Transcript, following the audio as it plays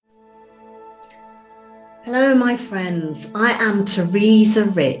Hello, my friends. I am Teresa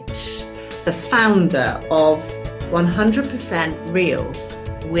Rich, the founder of 100% Real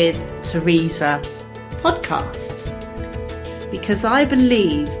with Teresa podcast, because I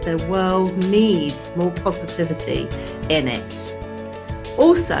believe the world needs more positivity in it.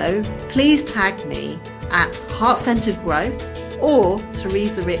 Also, please tag me at Heart Centered Growth or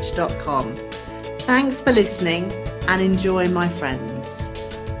teresarich.com. Thanks for listening and enjoy, my friends.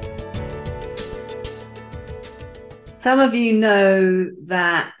 Some of you know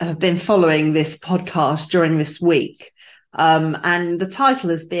that have been following this podcast during this week. And the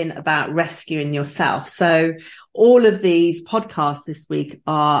title has been about rescuing yourself. So all of these podcasts this week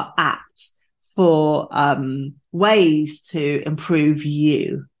are apt for ways to improve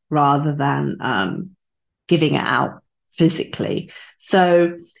you rather than giving it out physically.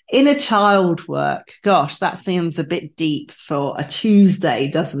 So inner child work, gosh, that seems a bit deep for a Tuesday,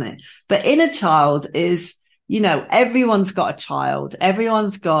 doesn't it? But inner child is, everyone's got a child,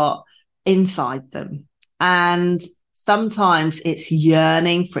 everyone's got inside them. And sometimes it's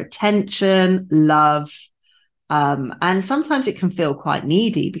yearning for attention, love. And sometimes it can feel quite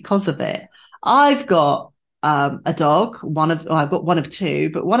needy because of it. I've got a dog, I've got one of two,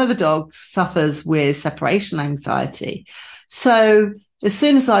 but one of the dogs suffers with separation anxiety. So as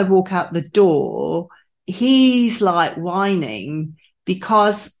soon as I walk out the door, he's like whining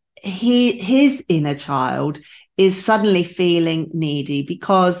because his inner child is suddenly feeling needy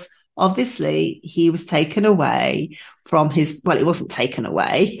because obviously he was taken away from it wasn't taken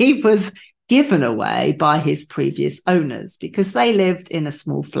away. He was given away by his previous owners because they lived in a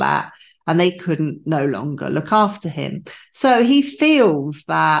small flat and they couldn't no longer look after him. So he feels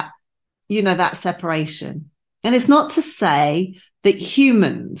that, that separation. And it's not to say that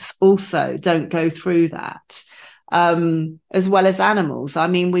humans also don't go through that. As well as animals. I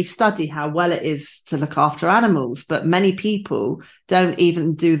mean, we study how well it is to look after animals, but many people don't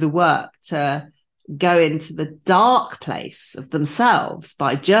even do the work to go into the dark place of themselves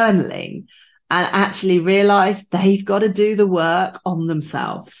by journaling and actually realize they've got to do the work on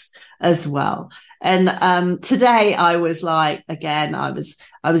themselves as well. And today I was like, again, I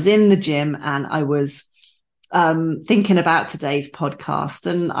was in the gym and I was thinking about today's podcast,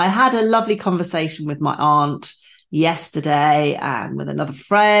 and I had a lovely conversation with my aunt yesterday and with another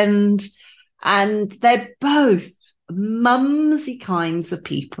friend, and they're both mumsy kinds of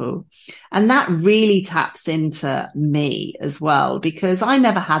people. And that really taps into me as well, because I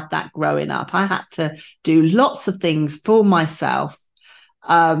never had that growing up. I had to do lots of things for myself.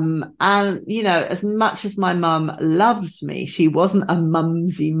 And, as much as my mum loved me, she wasn't a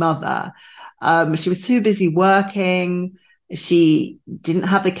mumsy mother. She was too busy working. She didn't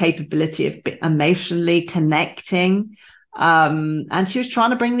have the capability of emotionally connecting. And she was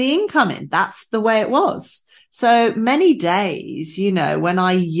trying to bring the income in. That's the way it was. So many days, when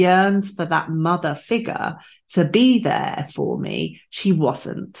I yearned for that mother figure to be there for me, she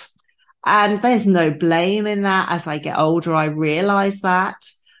wasn't. And there's no blame in that. As I get older, I realize that.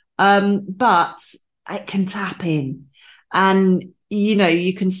 But it can tap in and,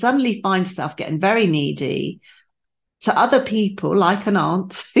 you can suddenly find yourself getting very needy to other people, like an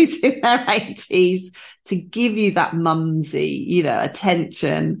aunt who's in their 80s, to give you that mumsy,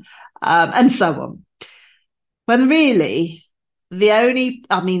 attention, and so on. When really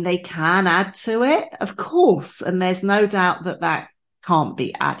they can add to it, of course. And there's no doubt that can't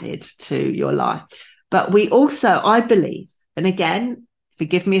be added to your life. But we also, I believe, and again,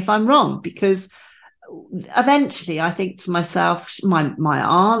 forgive me if I'm wrong, because eventually I think to myself, my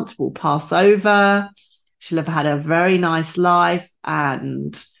aunt will pass over. She'll have had a very nice life.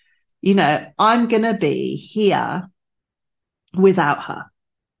 And, I'm going to be here without her.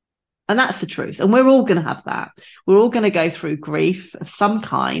 And that's the truth. And we're all going to have that. We're all going to go through grief of some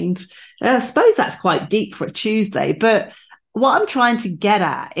kind. And I suppose that's quite deep for a Tuesday. But what I'm trying to get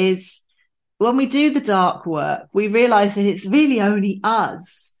at is when we do the dark work, we realize that it's really only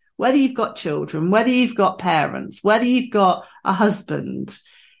us, whether you've got children, whether you've got parents, whether you've got a husband,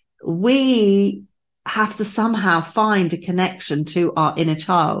 we have to somehow find a connection to our inner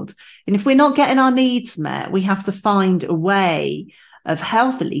child. And if we're not getting our needs met, we have to find a way of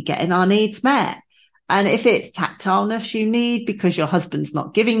healthily getting our needs met. And if it's tactileness you need because your husband's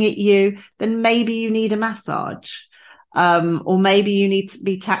not giving it you, then maybe you need a massage. Or maybe you need to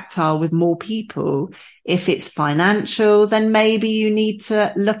be tactile with more people. If it's financial, then maybe you need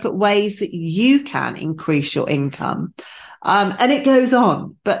to look at ways that you can increase your income. And it goes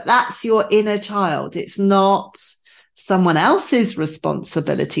on, but that's your inner child. It's not someone else's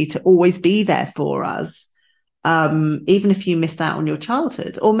responsibility to always be there for us. even if you missed out on your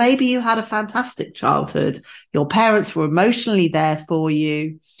childhood. Or maybe you had a fantastic childhood. Your parents were emotionally there for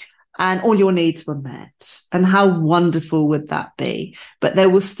you and all your needs were met. And how wonderful would that be? But there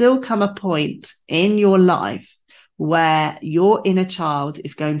will still come a point in your life where your inner child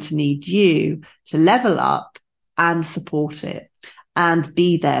is going to need you to level up and support it and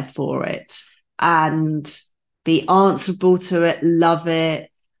be there for it and be answerable to it, love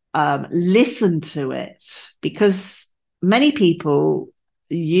it, listen to it, because many people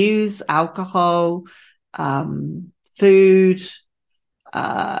use alcohol, food,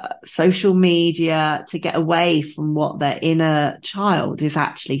 social media to get away from what their inner child is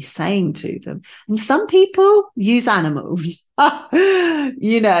actually saying to them. And some people use animals,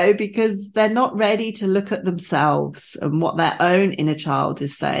 because they're not ready to look at themselves and what their own inner child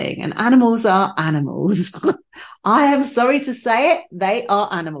is saying. And animals are animals. I am sorry to say it. They are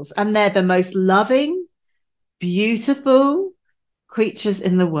animals, and they're the most loving, beautiful creatures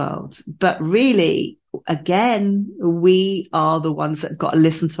in the world. But really, again, we are the ones that have got to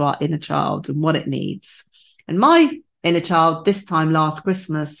listen to our inner child and what it needs. And my inner child this time last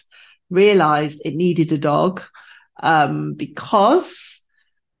Christmas realized it needed a dog, because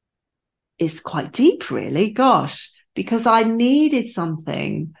it's quite deep, really. Gosh, because I needed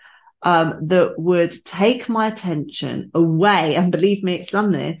something that would take my attention away, and believe me, it's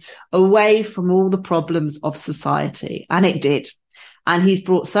done this, away from all the problems of society. And it did. And he's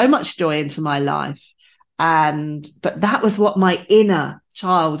brought so much joy into my life. But that was what my inner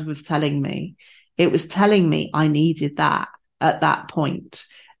child was telling me. It was telling me I needed that at that point.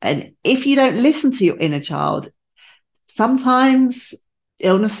 And if you don't listen to your inner child, sometimes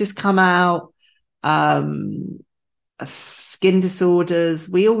illnesses come out, skin disorders.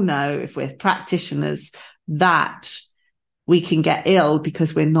 We all know, if we're practitioners, that we can get ill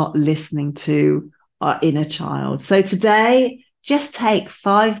because we're not listening to our inner child. So today, just take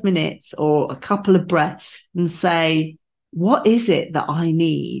 5 minutes or a couple of breaths and say, what is it that I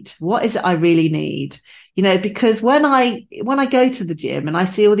need? What is it I really need? Because when I go to the gym and I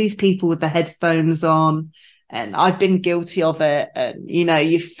see all these people with the headphones on, and I've been guilty of it, and,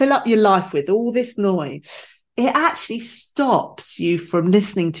 you fill up your life with all this noise, it actually stops you from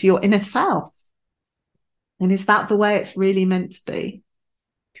listening to your inner self. And is that the way it's really meant to be?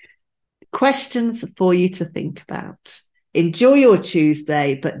 Questions for you to think about. Enjoy your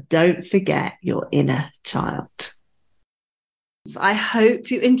Tuesday, but don't forget your inner child. I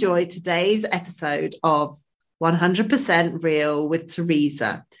hope you enjoyed today's episode of 100% Real with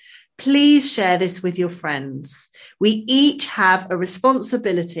Teresa. Please share this with your friends. We each have a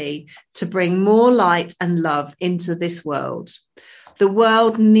responsibility to bring more light and love into this world. The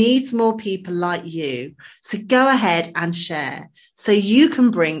world needs more people like you. So go ahead and share so you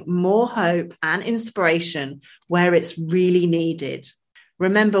can bring more hope and inspiration where it's really needed.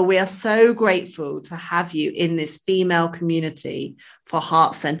 Remember, we are so grateful to have you in this female community for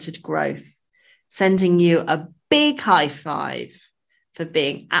heart-centered growth. Sending you a big high five for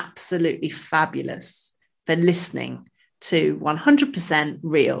being absolutely fabulous, for listening to 100%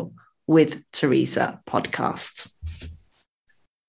 Real with Teresa podcast.